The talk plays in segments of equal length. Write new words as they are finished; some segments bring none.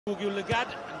Mwgyw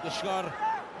lygad yn gysgo'r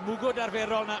mwgwd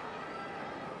arferol na.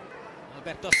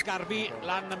 Alberto Scarby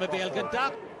lan am y bel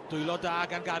gyntaf. Dwylo da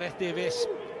gan Gareth Davies.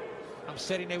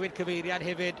 Amser i newid cyfeiriad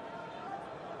hefyd.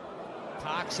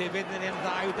 Parks hefyd yn un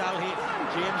dda i'w dal hi.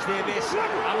 James Davies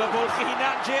am y bwlch i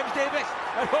hunan. James Davies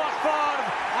yr holl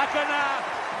ffordd ac yna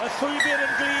y llwybr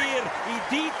yn glir i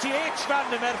DTH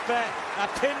fan y Merthe a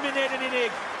 5 munud yn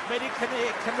unig. Mae wedi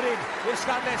cymryd i'r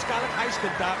Scarlets gael y cais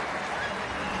gyntaf.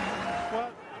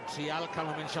 Trial cael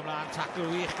nhw'n mynd ymlaen, tacl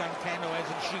wych gan Ken Owens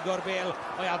yn sigo'r bel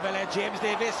o'i afele James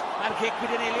Davies a'r gic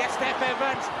wedi'n eiliad Steph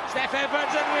Evans. Steph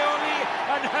Evans yn reoli,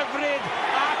 yn hyfryd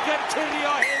ac yn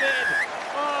tirio hefyd.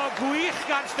 O, gwych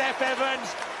gan Steph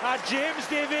Evans a James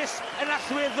Davies yn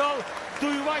allweddol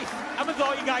dwywaith am y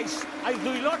ddoi gais. A'i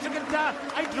ddwylo tro gyntaf,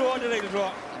 a'i droed yr eilro.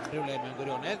 Rhyw le mewn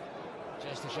gwirionedd,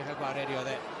 jyst eisiau cael gwared i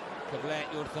oedd e. Cyfle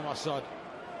i wrth ymosod.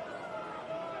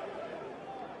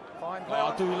 O,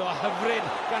 dwylo hyfryd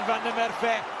gan Van der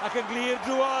Merthe ac yn glir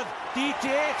drwodd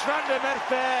DTH Van der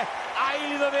Merthe,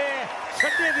 ail iddo fe,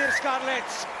 trydydd i'r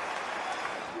Scarlets.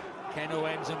 Ken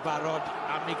Owens yn barod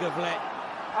am ei gyfle.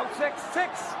 Out 6.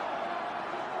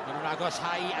 Maen nhw'n agos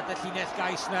hai at y llinell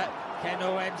gais na. Ken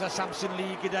Owens a Samson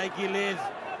Lee gyda'i gilydd.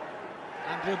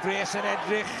 Andrew Brace yn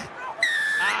edrych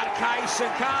a'r cais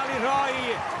yn cael ei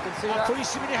roi. A pwy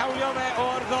sy'n mynd i hawlio fe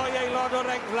o'r ddoi aelod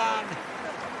o'r rengflan?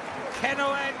 Ken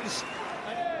Owens.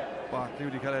 Barkley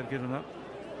wedi cael ergyd hwnna.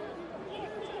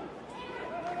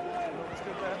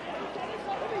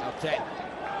 Alte.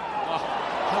 O,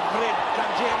 hyfryd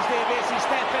gan James Davies i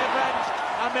Steph Evans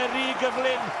am y rhy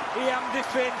gyflym i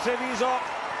amddiffyn Treviso.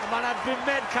 Mae yna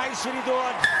 5 cais wedi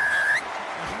dod.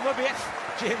 A chi'n gwybod beth?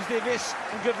 James Davies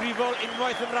yn gyfrifol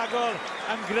unwaith yn ragol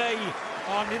yn greu.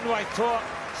 Ond unwaith to,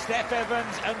 Steph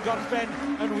Evans yn gorffen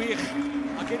yn wych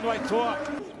ac unwaith to.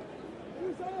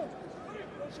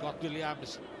 Scott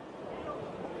Williams.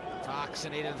 Parks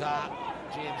yn neud yn dda.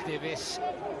 James Davies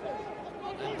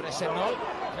yn bresennol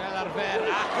fel arfer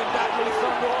ac yn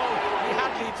dadlwytho nôl i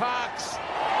Hadley Parks.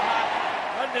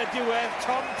 A yn y diwedd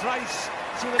Tom Price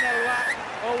sydd yn elwa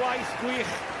o waith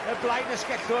gwych y blaen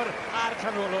ysgellwr a'r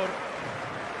canolwr.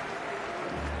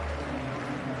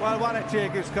 Wel, wan e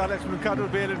teg i'r Scarlets, maen nhw'n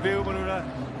cadw'r bel yn fyw, maen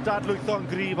nhw'n dadlwytho yn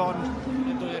gryf ond.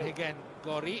 Y dwy'r hugen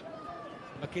Gori.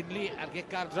 McKinley ar gic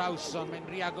ar draws, ond mae'n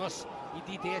rhy agos i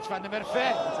DTH Van der Merthe.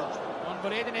 Ond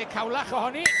bod Ed yn ei cawlach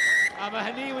ohoni, a mae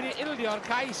hynny wedi ildio'r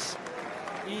cais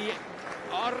i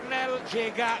Ornel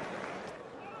Jega.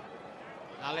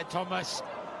 Aled Thomas.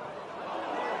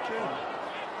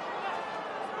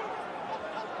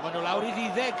 Mae nhw lawr i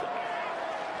 12.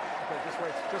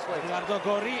 Just wait. Eduardo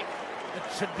Gori, y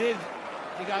trydydd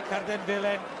i gael carden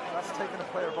felen. That's taking a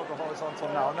player above the horizontal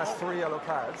now, and that's 3 yellow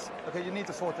cards. Okay, you need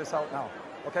to sort this out now.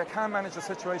 Okay, I can't manage the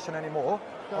situation anymore.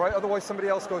 All right, otherwise somebody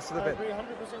else goes to the bin. I agree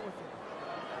 100% with you.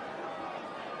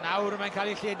 Nawr mae'n cael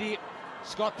ei lledu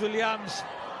Scott Williams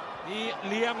i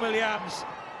Liam Williams.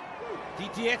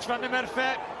 DTH Van der Merthe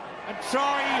yn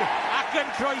troi ac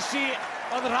yn croesi.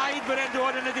 Oedd rhaid bod e'n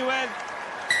dod yn y diwedd.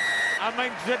 A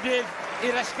mae'n drydydd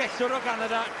i'r esgellwr o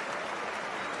Canada.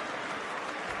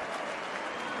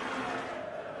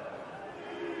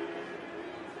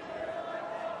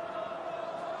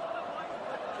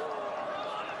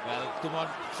 Wel, dim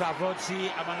ond trafod si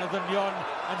a mae'n ddynion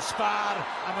yn sbar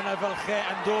a mae'n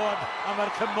fylchau yn dod a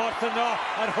mae'r cymorth yno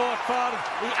yr holl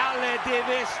ffordd i Aled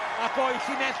Davies ac o'i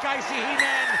llinell gais i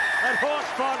hunain yr holl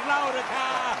ffordd lawr y ca.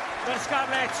 Mae'r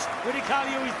Scarlets wedi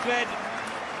cael ei wythred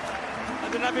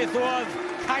a dyna beth oedd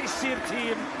cais i'r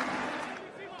tîm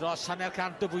dros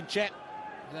 100 o bwyntiau.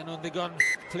 Fydden nhw'n ddigon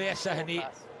ples a hynny.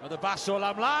 Oedd y bas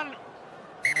ola ymlaen.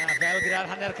 A fel gyda'r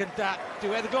hanner cynta,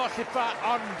 diwedd goll llipa,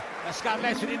 ond y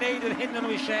Scarlets wedi wneud yr hyn yn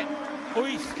nhw eisiau.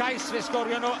 8 cais fe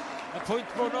sgorio nhw, y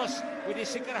pwynt bonus wedi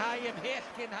sicrhau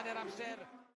ymhell cyn hanner amser.